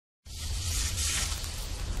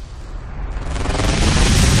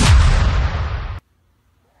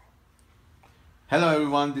Hello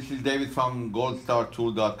everyone, this is David from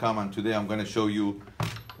GoldStarTool.com, and today I'm going to show you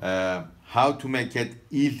how to make it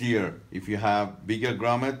easier if you have bigger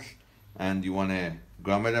grommets and you want to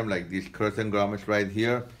grommet them like these curtain grommets right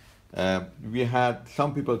here. We had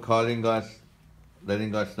some people calling us,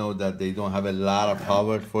 letting us know that they don't have a lot of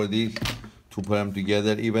power for these to put them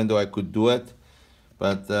together, even though I could do it.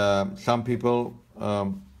 But some people,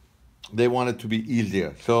 they want it to be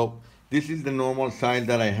easier. So this is the normal size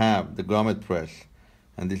that I have, the Grommet Press,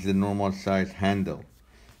 and this is the normal size handle.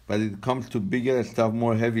 But it comes to bigger stuff,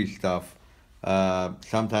 more heavy stuff.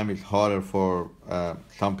 Sometimes it's harder for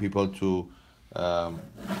some people to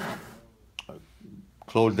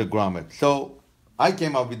close the grommet. So I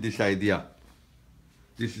came up with this idea.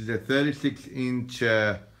 This is a 36-inch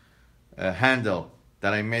handle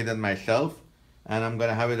that I made it myself, and I'm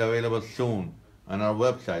gonna have it available soon on our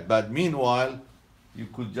website. But meanwhile, you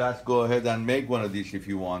could just go ahead and make one of these if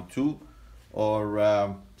you want to,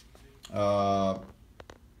 or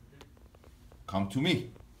come to me.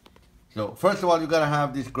 So first of all, you gotta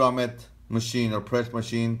have this grommet machine or press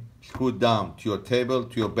machine screwed down to your table,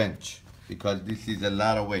 to your bench, because this is a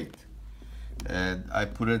lot of weight. And I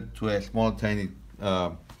put it to a small tiny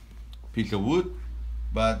piece of wood,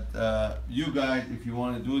 but you guys, if you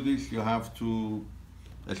want to do this, you have to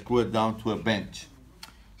screw it down to a bench.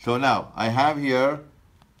 So now I have here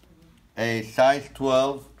a size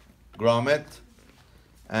 12 grommet,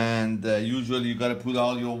 and usually you gotta put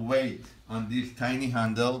all your weight on this tiny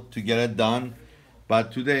handle to get it done.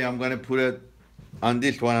 But today I'm gonna put it on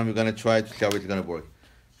this one, and we're gonna try to see how it's gonna work.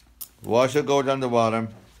 Washer goes on the bottom,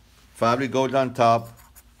 fabric goes on top,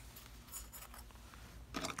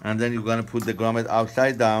 and then you're gonna put the grommet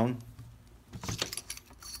upside down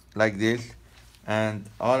like this. And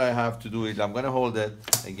all I have to do is I'm gonna hold it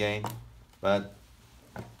again, but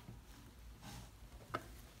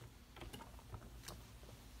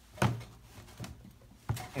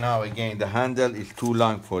now again the handle is too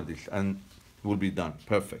long for this, and will be done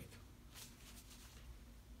perfect.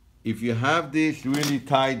 If you have this really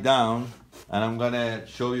tied down, and I'm gonna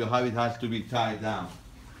show you how it has to be tied down.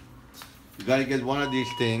 You gotta get one of these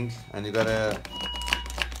things, and you gotta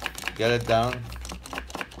get it down.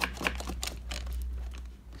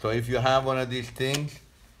 So if you have one of these things,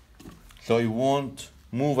 so it won't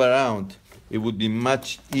move around, it would be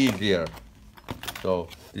much easier. So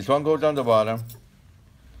this one goes on the bottom.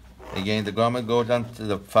 Again, the grommet goes on,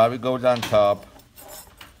 the fabric goes on top,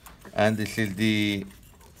 and this is the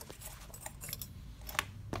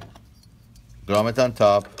grommet on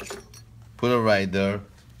top. Put it right there,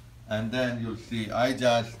 and then you'll see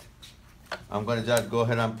I'm gonna just go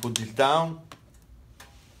ahead and put this down.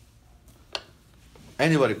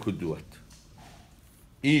 Anybody could do it.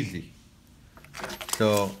 Easy.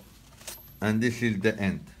 So, and this is the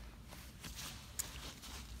end.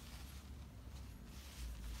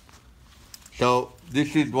 So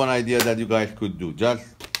this is one idea that you guys could do. Just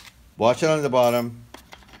wash it on the bottom,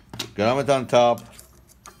 grommet on top.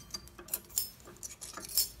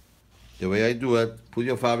 The way I do it, put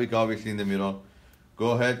your fabric obviously in the middle.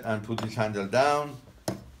 Go ahead and put this handle down.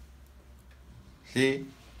 See?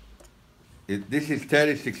 This is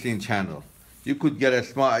 36-inch handle. You could get a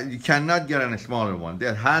small, you cannot get a smaller one.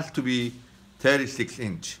 There has to be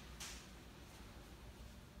 36-inch.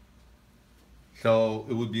 So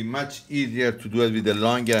it would be much easier to do it with a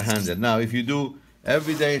longer handle. Now, if you do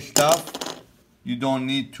everyday stuff, you don't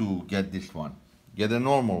need to get this one. Get a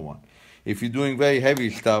normal one. If you're doing very heavy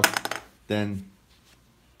stuff, then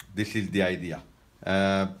this is the idea.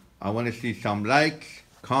 I want to see some likes,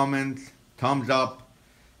 comments, thumbs up,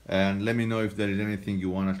 and let me know if there is anything you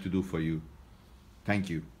want us to do for you. Thank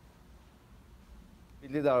you.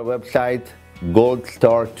 Visit our website,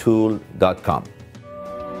 GoldStarTool.com.